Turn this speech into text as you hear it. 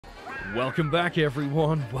Welcome back,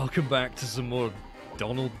 everyone. Welcome back to some more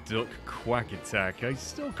Donald Duck Quack Attack. I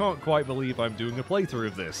still can't quite believe I'm doing a playthrough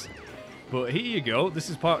of this. But here you go. This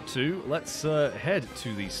is part 2. Let's head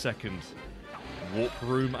to the second warp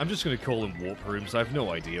room. I'm just going to call them warp rooms. I have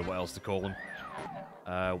no idea what else to call them.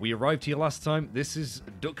 We arrived here last time. This is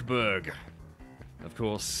Duckburg. Of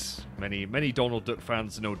course, many Donald Duck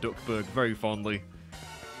fans know Duckburg very fondly.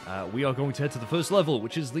 We are going to head to the first level,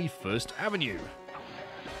 which is the First Avenue.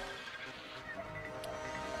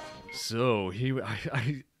 So, here,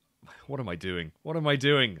 what am I doing? What am I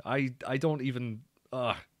doing? I don't even,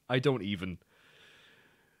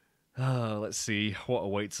 let's see what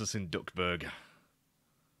awaits us in Duckburg.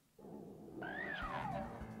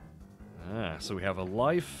 So we have a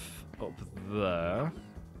life up there.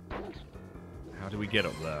 How do we get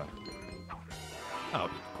up there? Oh,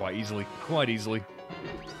 quite easily, quite easily.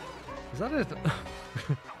 Is that it?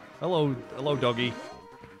 Hello, doggy.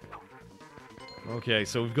 Okay,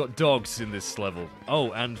 so we've got dogs in this level.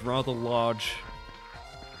 Oh, and rather large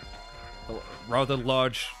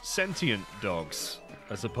sentient dogs,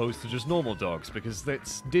 as opposed to just normal dogs, because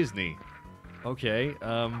that's Disney. Okay,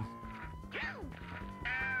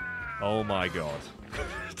 oh my god.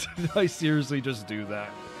 Did I seriously just do that?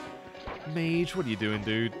 Mage, what are you doing,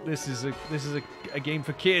 dude? This is a game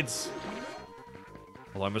for kids.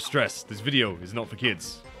 Well, I must stress, this video is not for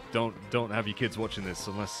kids. Don't have your kids watching this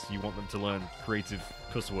unless you want them to learn creative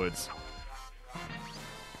cuss words.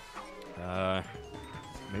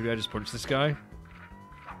 Maybe I just punch this guy?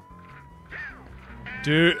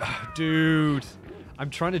 Dude, I'm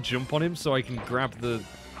trying to jump on him so I can grab the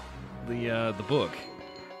book.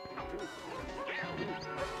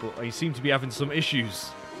 But I seem to be having some issues.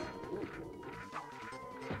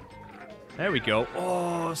 There we go.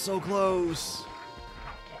 Oh, so close.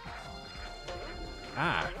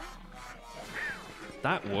 Ah.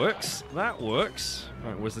 That works. That works.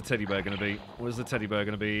 Right, where's the teddy bear going to be? Where's the teddy bear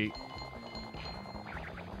going to be?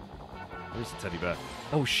 Where's the teddy bear?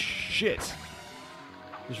 Oh, shit.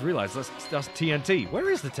 Just realized that's TNT. Where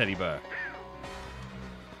is the teddy bear?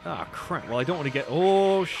 Ah, crap. Well, I don't want to get...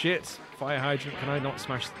 Oh, shit. Fire hydrant. Can I not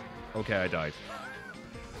smash... Okay, I died.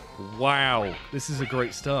 Wow. This is a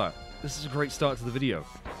great start. This is a great start to the video.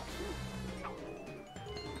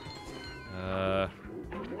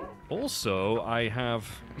 Also, I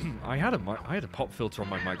had a pop filter on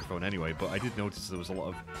my microphone anyway, but I did notice there was a lot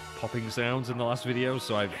of popping sounds in the last video,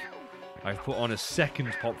 so I've put on a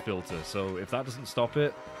second pop filter. So if that doesn't stop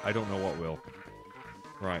it, I don't know what will.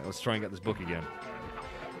 Right, let's try and get this book again.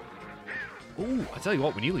 Ooh, I tell you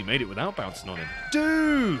what, we nearly made it without bouncing on him.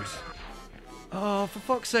 Dude! Oh, for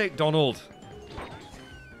fuck's sake, Donald.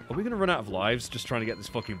 Are we going to run out of lives just trying to get this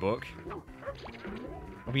fucking book?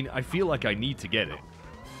 I mean, I feel like I need to get it.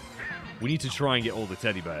 We need to try and get all the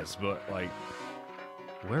teddy bears, but, like...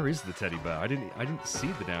 Where is the teddy bear? I didn't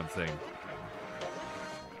see the damn thing.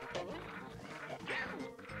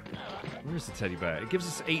 Where is the teddy bear? It gives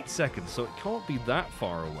us 8 seconds, so it can't be that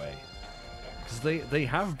far away. Because they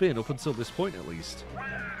have been, up until this point at least.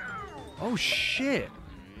 Oh, shit!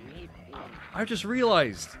 I just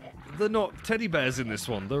realized they're not teddy bears in this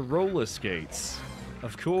one, they're roller skates.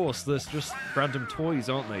 Of course, there's just random toys,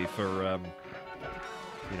 aren't they, for,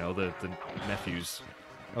 you know, the nephews.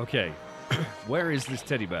 Okay, where is this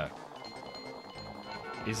teddy bear?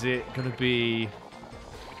 Is it gonna be...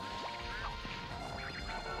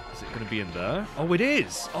 Is it gonna be in there? Oh, it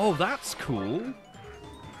is! Oh, that's cool!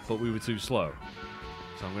 But we were too slow.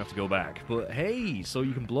 So I'm gonna have to go back. But hey, so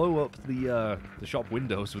you can blow up the shop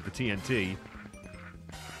windows with the TNT.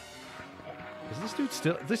 Is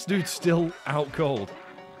this dude still out cold?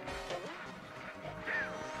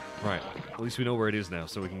 Right, at least we know where it is now,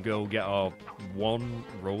 so we can go get our one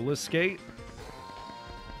roller skate.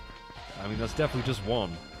 I mean, that's definitely just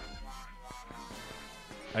one.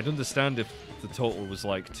 I'd understand if the total was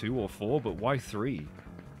like 2 or 4, but why 3?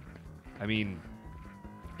 I mean,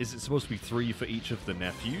 is it supposed to be 3 for each of the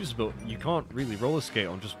nephews? But you can't really roller skate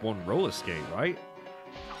on just one roller skate, right?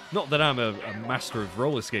 Not that I'm a master of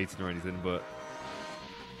roller skating or anything, but...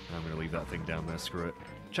 I'm gonna leave that thing down there, screw it.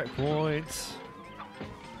 Checkpoint!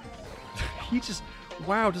 He just...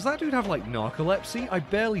 Wow, does that dude have, like, narcolepsy? I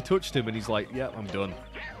barely touched him and he's like, yep, I'm done.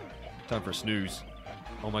 Time for a snooze.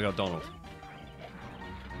 Oh my god, Donald.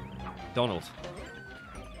 Donald.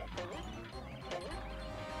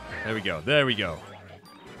 There we go, there we go.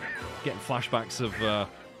 Getting flashbacks of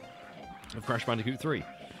Crash Bandicoot 3.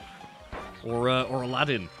 Or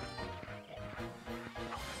Aladdin.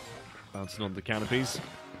 Bouncing on the canopies.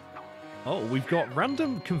 Oh, we've got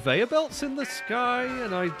random conveyor belts in the sky,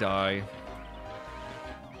 and I die.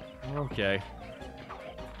 Okay.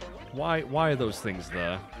 Why are those things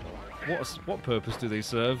there? What purpose do they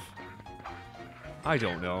serve? I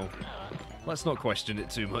don't know. Let's not question it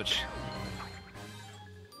too much.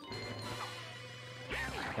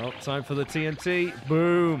 Oh, time for the TNT.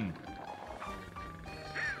 Boom!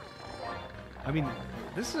 I mean,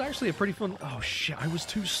 this is actually a pretty fun... Oh, shit, I was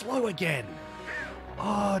too slow again!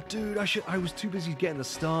 Oh, dude, I was too busy getting the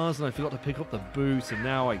stars, and I forgot to pick up the boot, and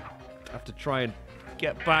now I have to try and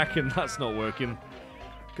get back, and that's not working.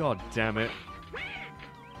 God damn it.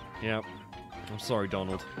 Yeah, I'm sorry,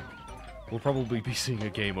 Donald. We'll probably be seeing a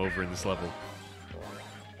game over in this level.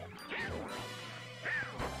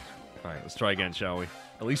 Alright, let's try again, shall we?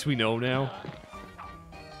 At least we know now.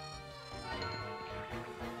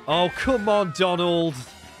 Oh, come on, Donald!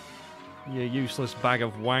 You useless bag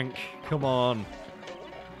of wank. Come on.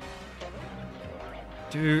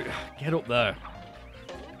 Dude, get up there.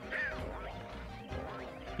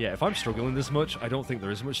 Yeah, if I'm struggling this much, I don't think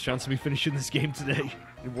there is much chance of me finishing this game today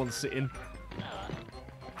in one sitting.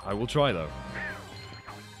 I will try, though.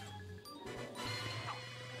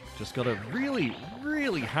 Just gotta really,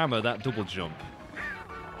 really hammer that double jump.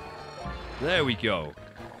 There we go.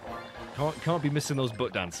 Can't be missing those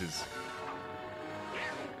butt dances.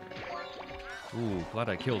 Ooh, glad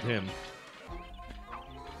I killed him.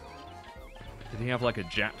 Did he have like a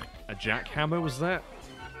jackhammer, was that?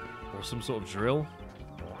 Or some sort of drill?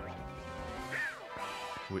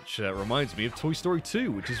 Which reminds me of Toy Story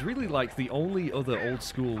 2, which is really like the only other old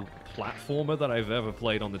school platformer that I've ever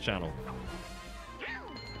played on the channel.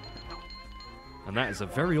 And that is a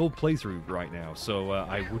very old playthrough right now, so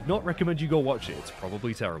I would not recommend you go watch it. It's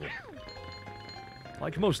probably terrible.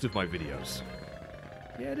 Like most of my videos.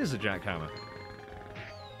 Yeah, it is a jackhammer.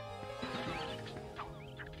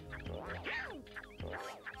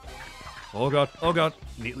 Oh god, oh god.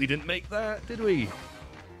 Neatly didn't make that, did we?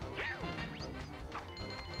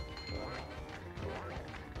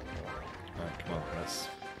 Alright, come on, let's...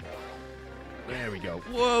 There we go.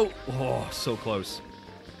 Whoa! Oh, so close.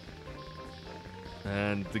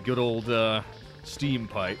 And the good old steam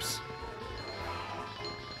pipes.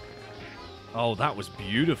 Oh, that was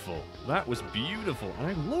beautiful. That was beautiful. And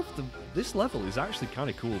I love this level is actually kind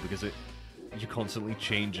of cool because you're constantly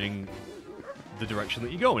changing the direction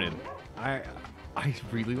that you're going in. I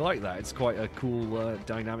really like that. It's quite a cool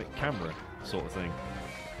dynamic camera sort of thing.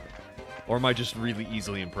 Or am I just really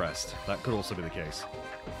easily impressed? That could also be the case.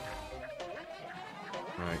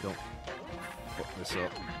 Alright, don't fuck this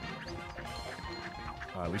up.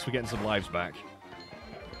 At least we're getting some lives back.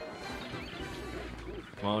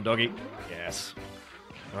 Come on, doggy. Yes.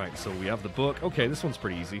 Alright, so we have the book. Okay, this one's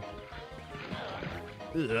pretty easy.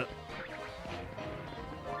 Ugh.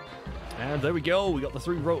 And there we go. We got the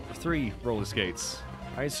three roller skates.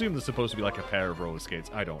 I assume there's supposed to be like a pair of roller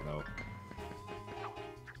skates. I don't know.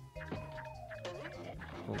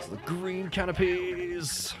 Onto the green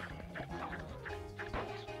canopies.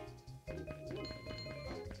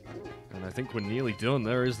 And I think we're nearly done.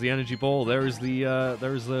 There is the energy ball. There is the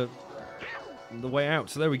way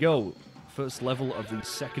out. So there we go. First level of the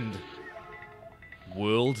second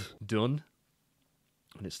world done.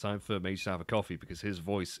 And it's time for Mage to have a coffee because his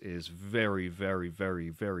voice is very, very, very,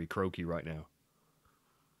 very croaky right now.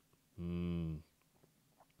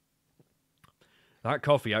 That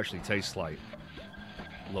coffee actually tastes like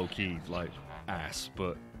low-key, like ass,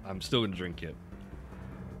 but I'm still gonna drink it.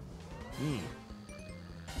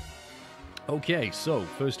 Okay, so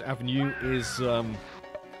First Avenue is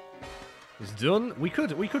done. We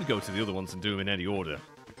could go to the other ones and do them in any order,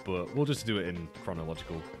 but we'll just do it in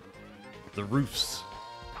chronological. The roofs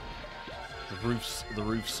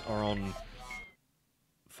are on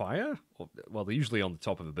fire? Well, they're usually on the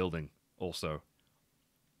top of a building also.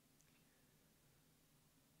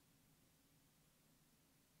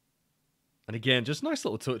 And again, just nice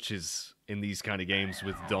little touches in these kind of games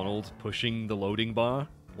with Donald pushing the loading bar,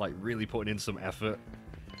 like really putting in some effort.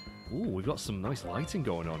 Ooh, we've got some nice lighting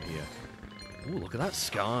going on here. Ooh, look at that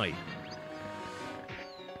sky.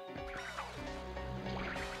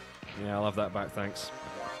 Yeah, I'll have that back, thanks.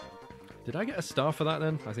 Did I get a star for that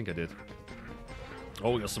then? I think I did.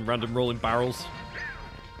 Oh, we got some random rolling barrels.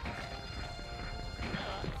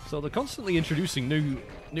 So they're constantly introducing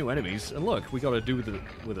new enemies. And look, we got to do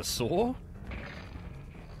with a saw.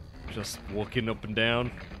 Just walking up and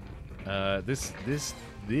down. This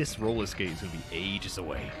roller skate is going to be ages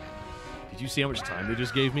away. Did you see how much time they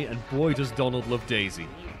just gave me? And boy, does Donald love Daisy.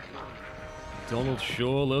 Donald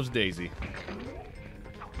sure loves Daisy.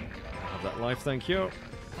 Have that life, thank you.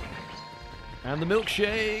 And the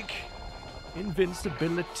milkshake!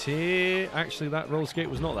 Invincibility! Actually, that roller skate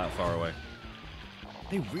was not that far away.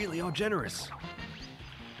 They really are generous.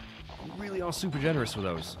 really are super generous with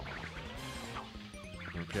those.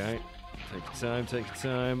 Okay. Take your time, take your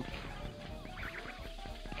time.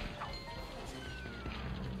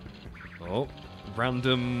 Oh,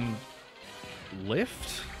 random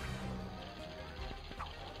lift?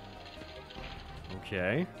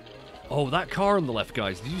 Okay. Oh, that car on the left,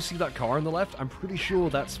 guys. Did you see that car on the left? I'm pretty sure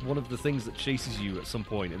that's one of the things that chases you at some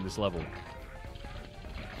point in this level.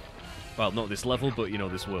 Well, not this level, but, you know,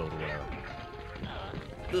 this world or whatever.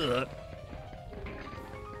 Ugh.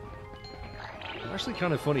 It's actually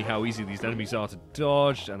kind of funny how easy these enemies are to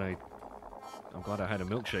dodge, and I'm glad I had a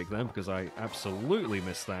milkshake then, because I absolutely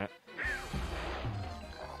missed that.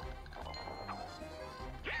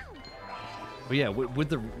 But yeah, with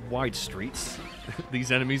the wide streets, these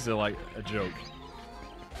enemies are like a joke.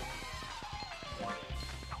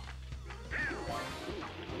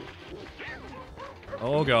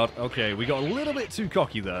 Oh god, okay, we got a little bit too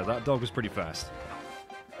cocky there. That dog was pretty fast.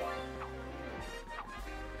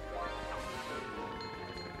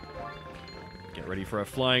 Get ready for a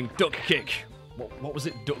flying duck kick. What was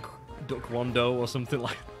it? Duck Wando or something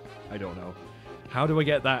like... I don't know. How do I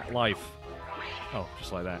get that life? Oh,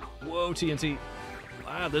 just like that. Whoa, TNT.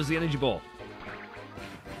 Ah, there's the energy ball.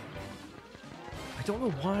 I don't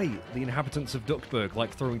know why the inhabitants of Duckburg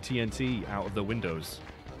like throwing TNT out of their windows.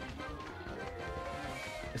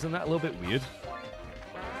 Isn't that a little bit weird?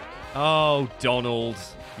 Oh, Donald.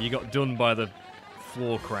 You got done by the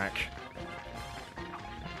floor crack.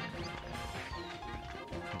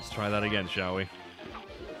 Let's try that again, shall we?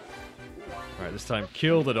 Alright, this time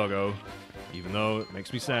kill the doggo. Even though it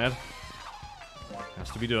makes me sad. Has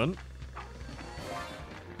to be done.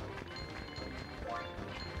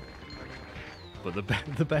 But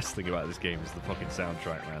the best thing about this game is the fucking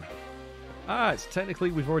soundtrack, man. Ah, it's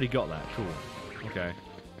technically we've already got that. Cool. Okay.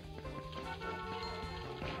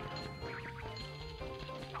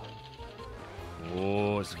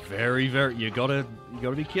 Oh, it's very, very... You gotta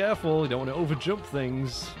be careful. You don't want to overjump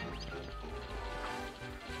things.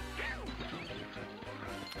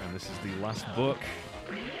 And this is the last book.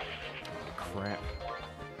 Crap.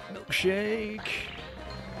 Milkshake!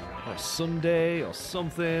 Or Sunday, or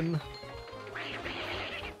something.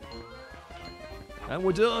 And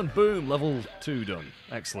we're done! Boom! Level 2 done.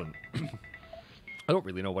 Excellent. I don't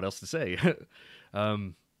really know what else to say.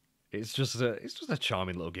 It's just a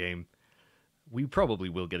charming little game. We probably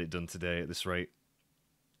will get it done today at this rate.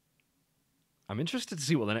 I'm interested to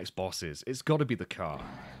see what the next boss is. It's got to be the car.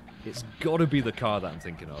 It's got to be the car that I'm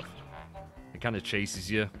thinking of. It kind of chases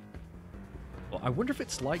you. Well, I wonder if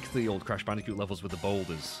it's like the old Crash Bandicoot levels with the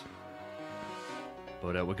boulders.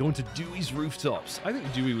 But we're going to Dewey's Rooftops. I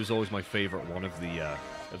think Dewey was always my favorite one of the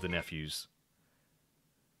nephews.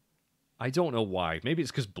 I don't know why. Maybe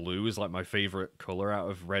it's because blue is like my favorite color out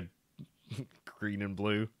of red, green, and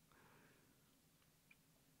blue.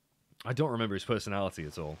 I don't remember his personality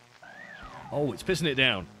at all. Oh, it's pissing it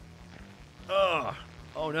down. Ugh.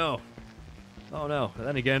 Oh no. Oh no. And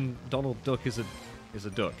then again, Donald Duck is a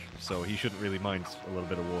duck, so he shouldn't really mind a little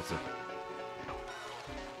bit of water.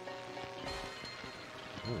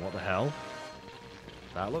 Oh, what the hell?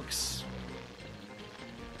 That looks...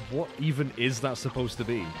 What even is that supposed to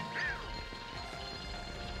be?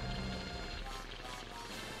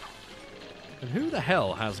 And who the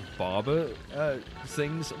hell has barber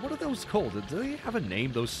things? What are those called? Do they have a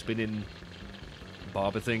name, those spinning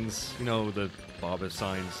barber things? You know, the barber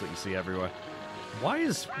signs that you see everywhere. Why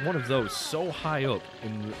is one of those so high up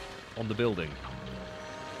on the building?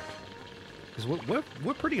 Because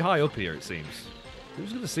we're pretty high up here, it seems.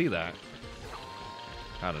 Who's going to see that?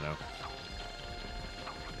 I don't know.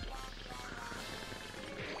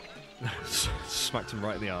 Smacked him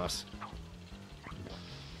right in the arse.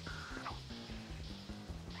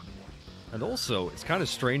 And also, it's kind of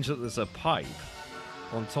strange that there's a pipe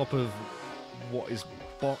on top of what is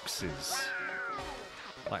boxes.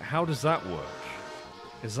 Like, how does that work?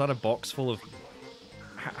 Is that a box full of...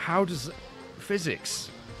 How does... Physics.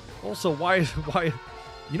 Also, why...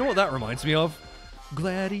 You know what that reminds me of?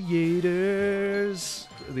 Gladiators.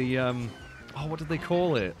 The, Oh, what did they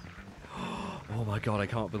call it? Oh my god, I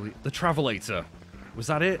can't believe... The Travelator. Was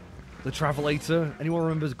that it? The Travelator? Anyone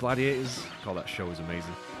remembers Gladiators? God, that show is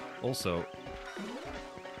amazing. Also,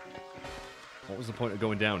 what was the point of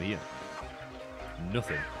going down here?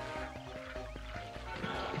 Nothing.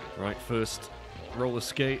 Right, first roller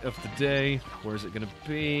skate of the day. Where is it going to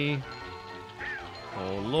be?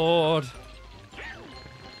 Oh, Lord.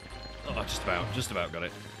 Oh, just about got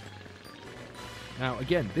it. Now,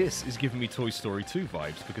 again, this is giving me Toy Story 2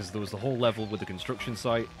 vibes, because there was the whole level with the construction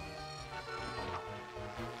site.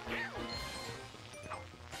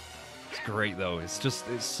 It's great though. It's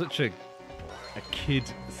such a kid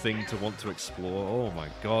thing to want to explore. Oh my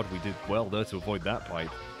god, we did well there to avoid that pipe.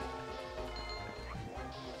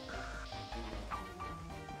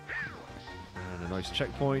 And a nice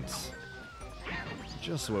checkpoint.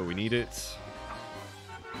 Just where we need it.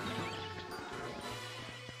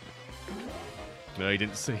 No, he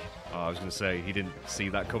didn't see. Oh, I was going to say, he didn't see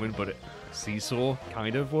that coming, but seesaw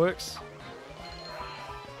kind of works.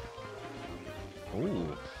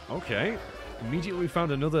 Ooh, okay. Immediately we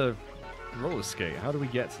found another roller skate. How do we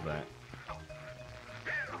get to that?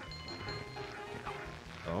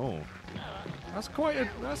 Oh, that's quite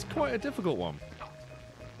a difficult one.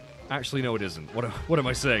 Actually, no, it isn't. What am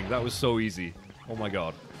I saying? That was so easy. Oh my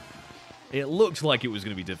god. It looked like it was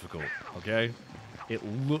going to be difficult. Okay, it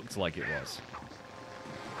looked like it was.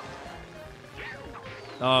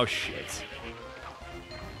 Oh shit.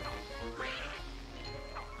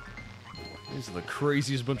 These are the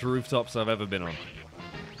craziest bunch of rooftops I've ever been on.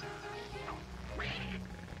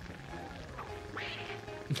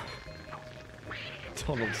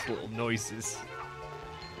 Donald's little noises.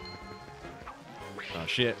 Oh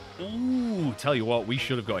shit. Ooh, tell you what, we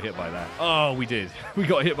should have got hit by that. Oh, we did. We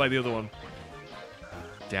got hit by the other one.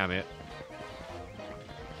 Damn it.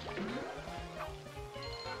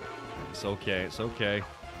 It's okay, it's okay.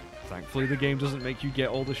 Thankfully the game doesn't make you get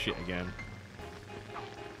all the shit again.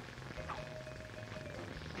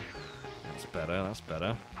 That's better, that's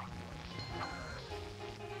better.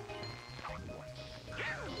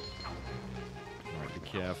 Alright, be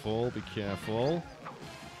careful, be careful.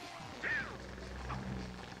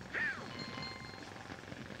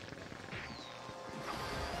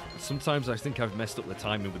 Sometimes I think I've messed up the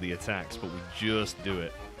timing with the attacks, but we just do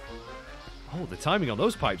it. Oh, the timing on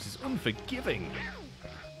those pipes is unforgiving.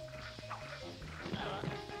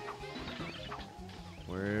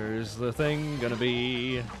 Where's the thing gonna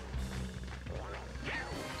be?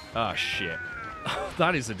 Ah, shit.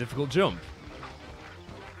 That is a difficult jump.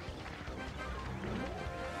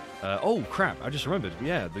 Oh, crap. I just remembered.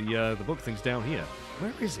 Yeah, the book thing's down here.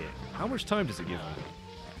 Where is it? How much time does it give me?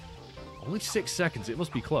 Only 6 seconds. It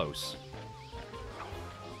must be close.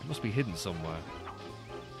 It must be hidden somewhere.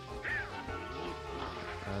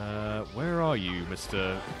 Where are you,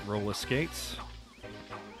 Mr. Roller Skate?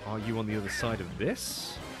 Are you on the other side of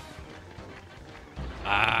this?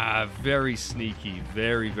 Ah, very sneaky.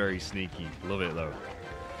 Very, very sneaky. Love it, though.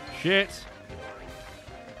 Shit!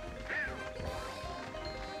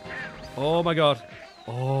 Oh, my God.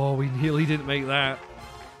 Oh, we nearly didn't make that.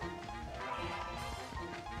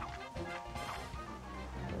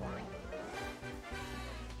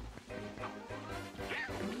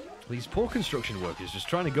 These poor construction workers just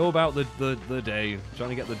trying to go about the day, trying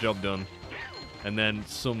to get the job done. And then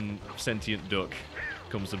some sentient duck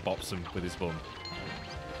comes and bops him with his bum.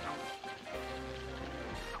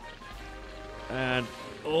 And,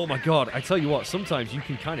 oh my god, I tell you what, sometimes you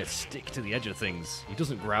can kind of stick to the edge of things. He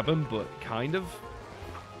doesn't grab them, but kind of.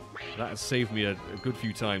 That has saved me a good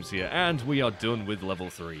few times here. And we are done with level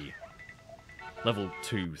 3. Level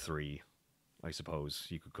 2, 3, I suppose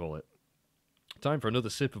you could call it. Time for another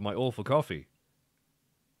sip of my awful coffee.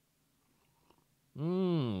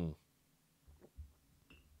 Mmm.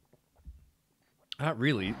 That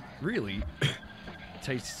really, really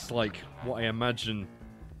tastes like what I imagine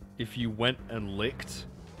if you went and licked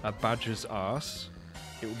a badger's arse.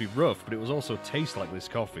 It would be rough, but it would also taste like this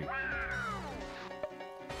coffee.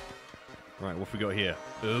 Right, what have we got here?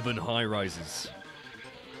 Urban high-rises.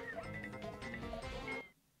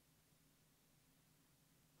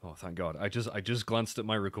 Oh, thank God. I just glanced at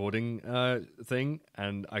my recording thing,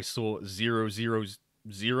 and I saw 000,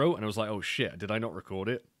 and I was like, oh shit, did I not record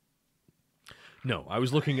it? No, I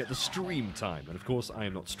was looking at the stream time, and of course I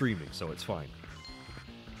am not streaming, so it's fine.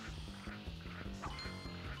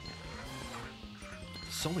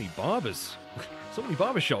 So many barbers. So many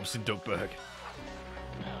barber shops in Duckburg.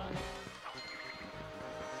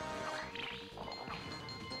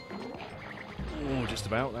 Oh, just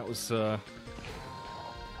about. That was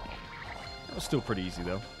still pretty easy,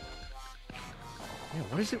 though. Yeah,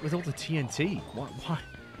 what is it with all the TNT? Why?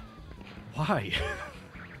 Why?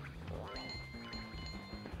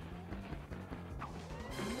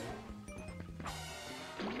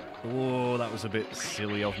 Oh, that was a bit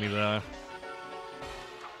silly of me there.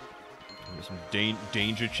 Some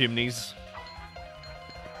danger chimneys.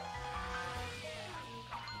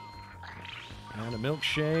 And a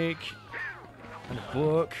milkshake. And a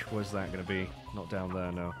book. Where's that going to be? Not down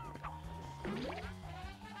there, no.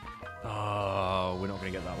 Oh, we're not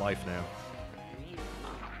going to get that life now.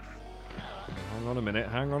 Hang on a minute,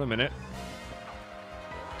 hang on a minute.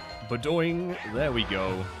 Badoing. There we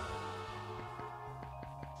go.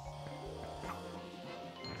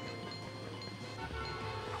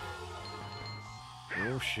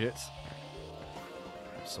 Oh, shit.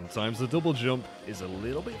 Sometimes the double jump is a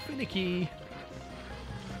little bit finicky.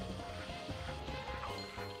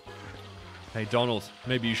 Hey, Donald,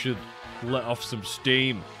 maybe you should let off some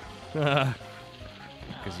steam. Because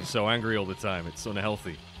you're so angry all the time. It's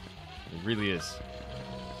unhealthy. It really is.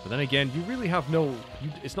 But then again, you really have no...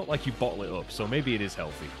 it's not like you bottle it up, so maybe it is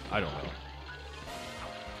healthy. I don't know.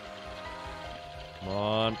 Come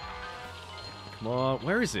on. Come on.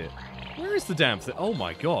 Where is it? Where is the damn thing? Oh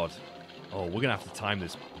my god. Oh, we're going to have to time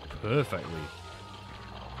this perfectly.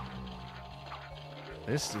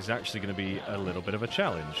 This is actually going to be a little bit of a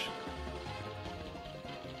challenge.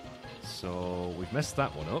 So, we've messed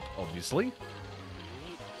that one up, obviously.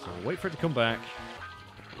 So, we'll wait for it to come back.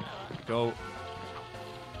 Go.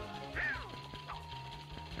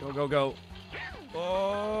 Go, go, go.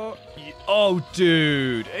 Oh, oh,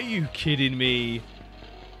 dude. Are you kidding me?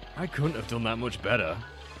 I couldn't have done that much better.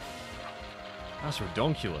 That's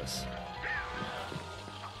redonkulous.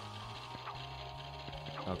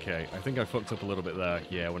 Okay, I think I fucked up a little bit there.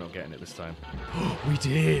 Yeah, we're not getting it this time. We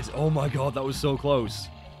did! Oh my god, that was so close.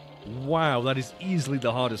 Wow, that is easily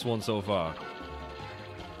the hardest one so far.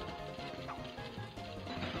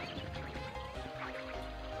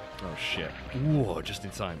 Oh shit. Whoa, just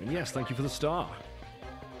in time. And yes, thank you for the star.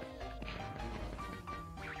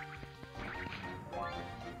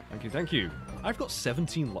 Thank you, thank you. I've got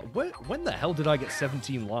 17 lives. When the hell did I get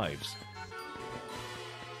 17 lives?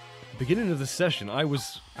 Beginning of the session, I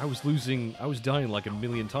was dying like a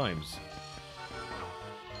million times.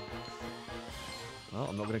 Well,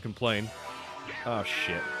 I'm not going to complain. Oh,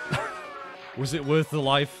 shit. Was it worth the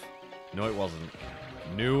life? No, it wasn't.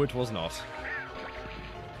 No, it was not.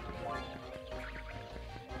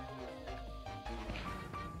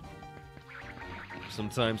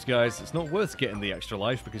 Sometimes, guys, it's not worth getting the extra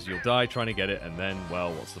life because you'll die trying to get it, and then,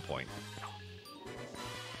 well, what's the point?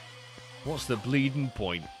 What's the bleeding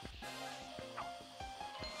point?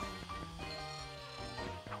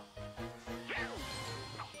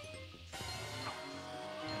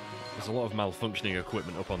 There's a lot of malfunctioning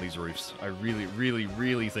equipment up on these roofs. I really, really,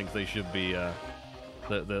 really think they should be,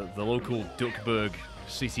 the local Duckburg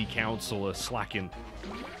City Council are slacking.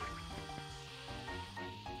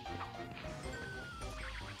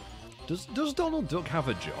 Does Donald Duck have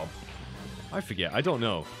a job? I forget. I don't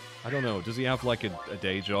know. Does he have, like, a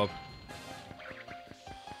day job?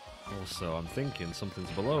 Also, I'm thinking something's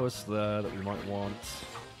below us there that we might want.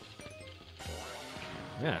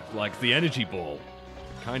 Yeah, like the energy ball.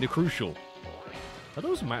 Kind of crucial. Are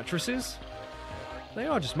those mattresses? They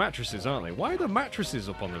are just mattresses, aren't they? Why are the mattresses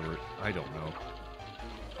up on the roof? I don't know.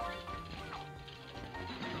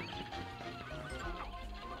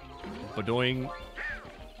 Badoing.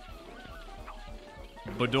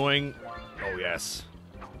 Badoing. Oh, yes.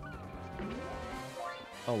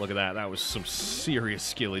 Oh, look at that. That was some serious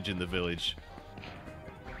skillage in the village.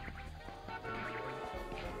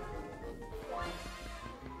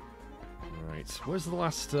 Right. Where's the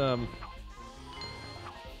last,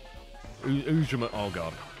 Ujima? Oh,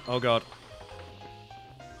 God. Oh, God.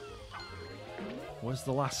 Where's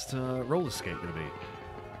the last, roller skate gonna be?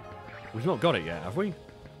 We've not got it yet, have we?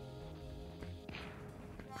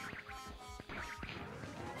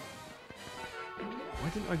 Why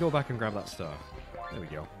didn't I go back and grab that star? There we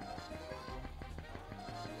go.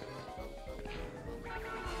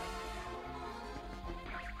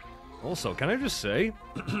 Also, can I just say...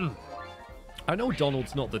 I know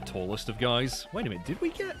Donald's not the tallest of guys. Wait a minute, did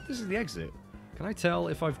we get... This is the exit. Can I tell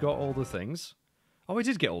if I've got all the things? Oh, I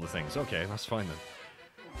did get all the things. Okay, that's fine then.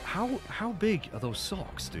 How big are those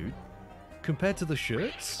socks, dude? Compared to the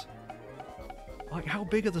shirts? Like, how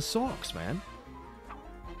big are the socks, man?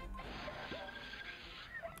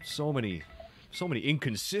 So many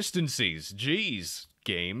inconsistencies. Jeez,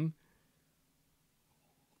 game.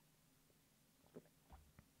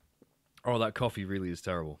 Oh, that coffee really is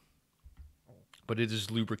terrible. But it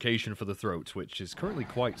is lubrication for the throat, which is currently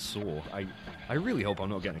quite sore. I really hope I'm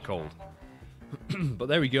not getting a cold. But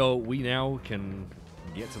there we go. We now can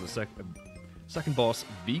get to the second boss,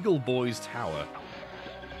 Beagle Boy's Tower.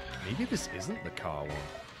 Maybe this isn't the car one.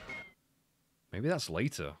 Maybe that's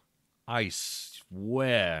later. I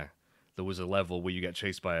swear there was a level where you get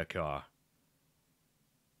chased by a car.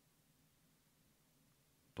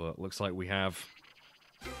 But looks like we have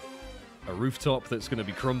a rooftop that's going to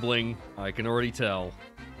be crumbling. I can already tell.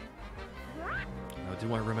 Now,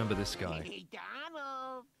 do I remember this guy? Hey,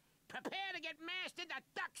 Donald, prepare to get mastered at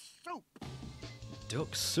duck soup.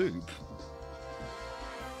 Duck soup?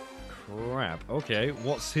 Crap. Okay,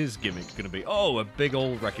 what's his gimmick going to be? Oh, a big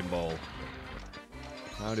old wrecking ball.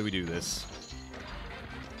 How do we do this?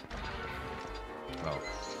 Well,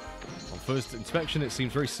 on first inspection, it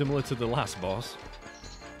seems very similar to the last boss.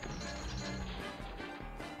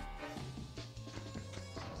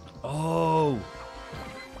 Oh!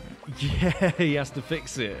 Yeah, he has to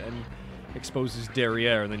fix it and exposes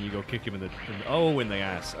derriere, and then you go kick him in the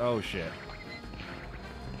ass. Oh, shit.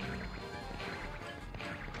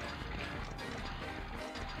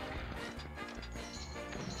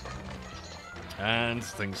 And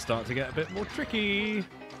things start to get a bit more tricky.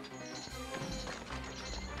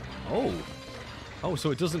 Oh. Oh,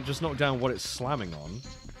 so it doesn't just knock down what it's slamming on.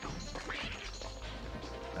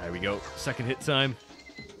 There we go. Second hit time.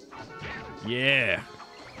 Yeah.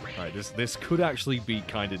 Alright, this could actually be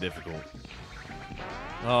kind of difficult.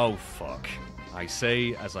 Oh, fuck. I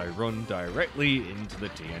say as I run directly into the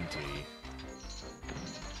TNT.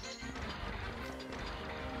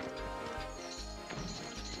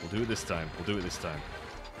 We'll do it this time. We'll do it this time.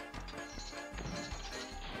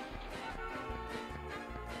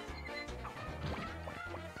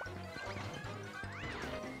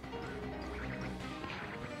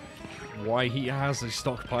 Why he has a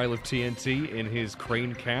stockpile of TNT in his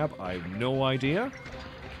crane cab, I have no idea.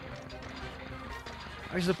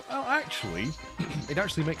 Actually, it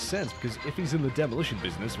actually makes sense, because if he's in the demolition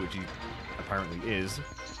business, which he apparently is...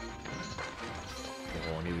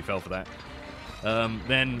 Oh, I nearly fell for that.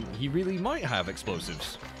 Then he really might have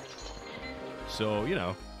explosives. So, you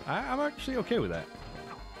know, I'm actually okay with that.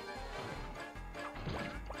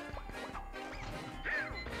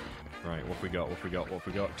 Right, what we got, what we got, what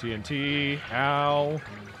we got? TNT, ow.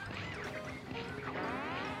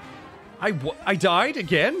 I died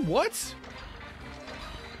again? What?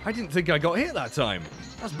 I didn't think I got hit that time.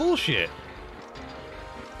 That's bullshit.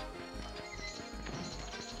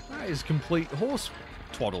 That is complete horse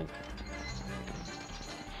twaddle.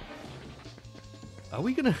 Are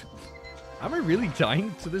we gonna... Am I really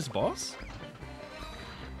dying to this boss?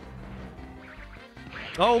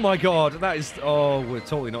 Oh my god, that is... Oh, we're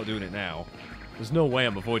totally not doing it now. There's no way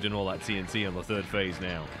I'm avoiding all that TNT on the third phase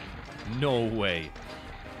now. No way.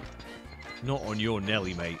 Not on your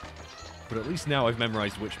Nelly, mate. But at least now I've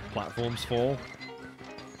memorized which platforms fall.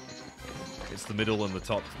 It's the middle and the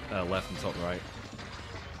top left and top right.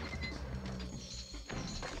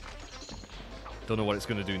 Don't know what it's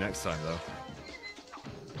going to do next time, though.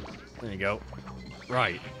 There you go.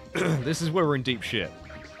 Right. This is where we're in deep shit.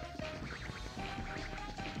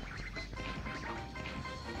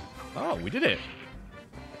 Oh, we did it.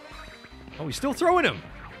 Oh, he's still throwing him.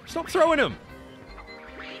 Stop throwing him.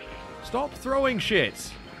 Stop throwing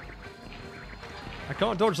shit. I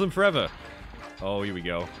can't dodge them forever. Oh, here we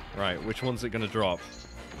go. Right, which one's it going to drop?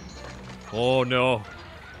 Oh, no.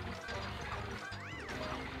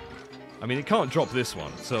 I mean, it can't drop this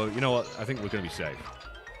one. So, you know what? I think we're going to be safe.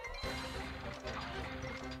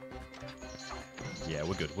 Yeah,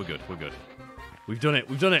 we're good. We're good. We're good. We've done it.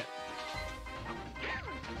 We've done it.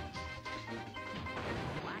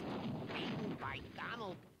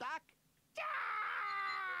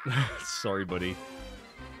 Sorry, buddy.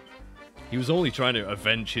 He was only trying to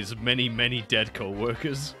avenge his many, many dead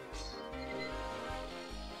co-workers.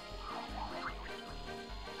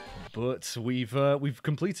 But we've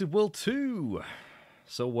completed World 2.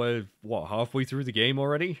 So we're, what, halfway through the game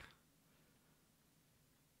already?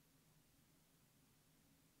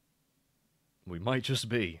 We might just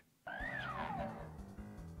be.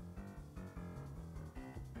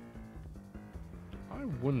 I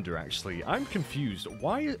wonder, actually. I'm confused.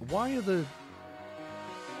 Why are there...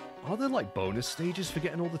 Are there, like, bonus stages for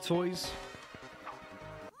getting all the toys?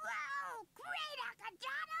 Whoa! Great, Uncle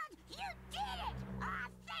Donald! You did it! Aw,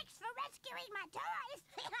 thanks for rescuing my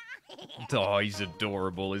toys! Oh, he's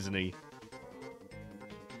adorable, isn't he?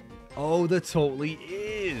 Oh, there totally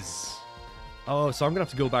is! Oh, so I'm gonna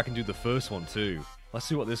have to go back and do the first one, too. Let's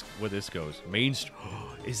see where this goes. Main Street...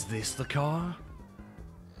 Is this the car?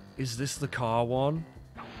 Is this the car one?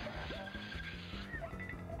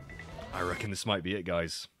 I reckon this might be it,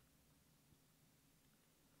 guys.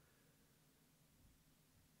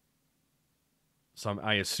 So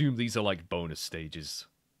I assume these are like bonus stages.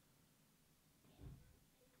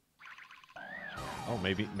 Oh,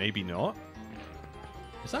 maybe not.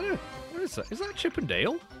 Is that a... What is that? Is that Chip and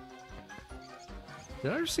Dale?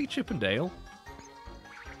 Did I just see Chip and Dale?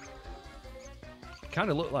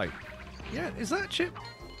 Kind of look like... Yeah, is that Chip?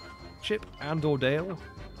 Chip and or Dale?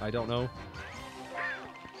 I don't know.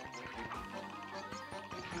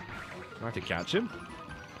 I have to catch him.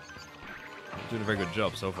 I'm doing a very good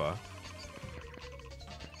job so far.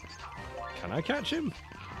 Can I catch him?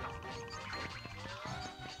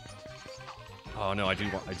 Oh no, I do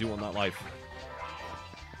want that life.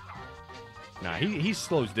 Nah, he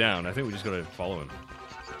slows down. I think we just gotta follow him.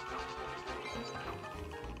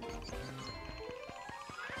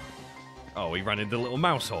 Oh, he ran into the little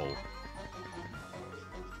mouse hole.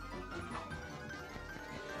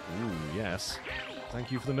 Ooh, yes.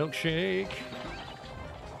 Thank you for the milkshake.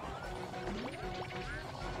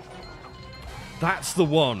 That's the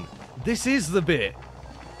one. This is the bit.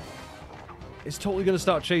 It's totally gonna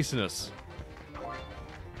start chasing us.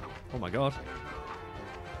 Oh my god.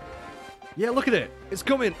 Yeah, look at it. It's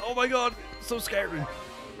coming. Oh my god. So scary.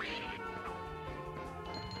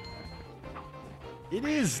 It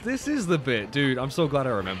is. This is the bit. Dude, I'm so glad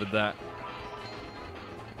I remembered that.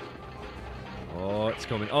 Oh, it's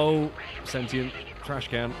coming. Oh, sentient trash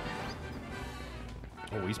can.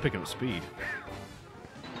 Oh, he's picking up speed.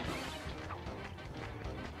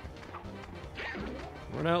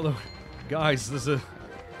 Run out though. Guys,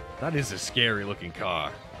 that is a scary looking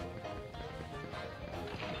car.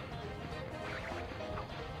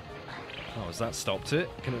 Oh, has that stopped it?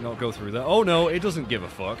 Can it not go through there? Oh no, it doesn't give a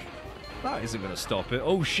fuck. That isn't going to stop it.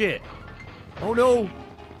 Oh shit. Oh no.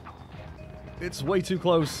 It's way too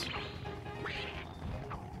close.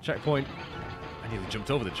 Checkpoint. I nearly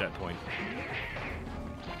jumped over the checkpoint.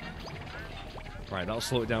 Right, that'll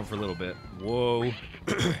slow it down for a little bit. Whoa.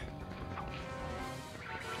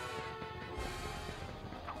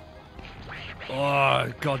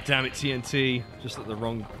 Oh, god damn it, TNT. Just at the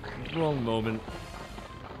wrong moment.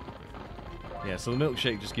 Yeah, so the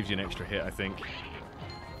milkshake just gives you an extra hit, I think.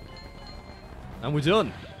 And we're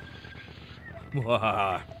done.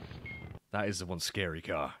 That is the one scary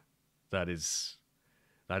car. That is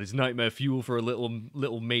nightmare fuel for a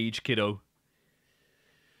little mage kiddo.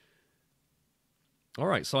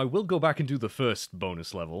 Alright, so I will go back and do the first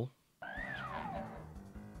bonus level.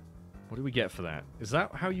 What do we get for that? Is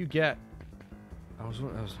that how you get...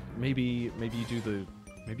 maybe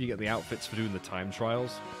you get the outfits for doing the time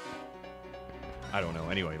trials? I don't know.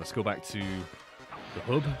 Anyway, let's go back to the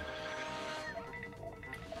hub.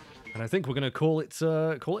 And I think we're going to call it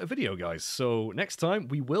a video, guys. So next time,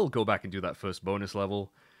 we will go back and do that first bonus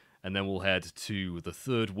level. And then we'll head to the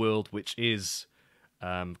third world, which is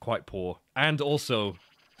quite poor. And also...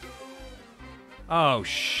 Oh,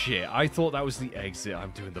 shit. I thought that was the exit.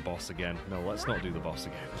 I'm doing the boss again. No, let's not do the boss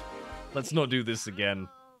again. Let's not do this again.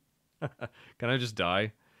 Can I just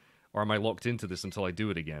die? Or am I locked into this until I do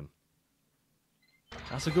it again?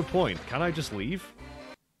 That's a good point. Can I just leave?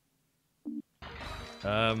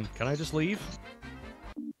 Can I just leave?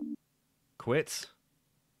 Quit?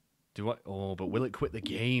 Do I? Oh, but will it quit the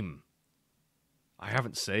game? I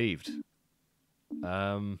haven't saved.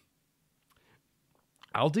 I'll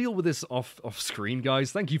deal with this off screen,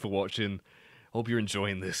 guys. Thank you for watching. Hope you're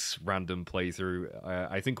enjoying this random playthrough.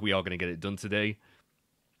 I think we are going to get it done today.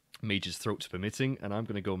 Mage's throat's permitting, and I'm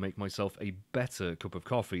going to go make myself a better cup of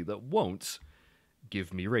coffee that won't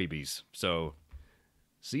give me rabies. So,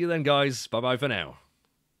 see you then, guys. Bye-bye for now.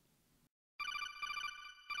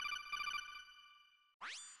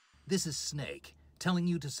 This is Snake, telling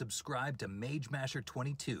you to subscribe to Mage Masher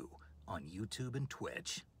 22 on YouTube and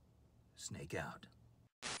Twitch. Snake out.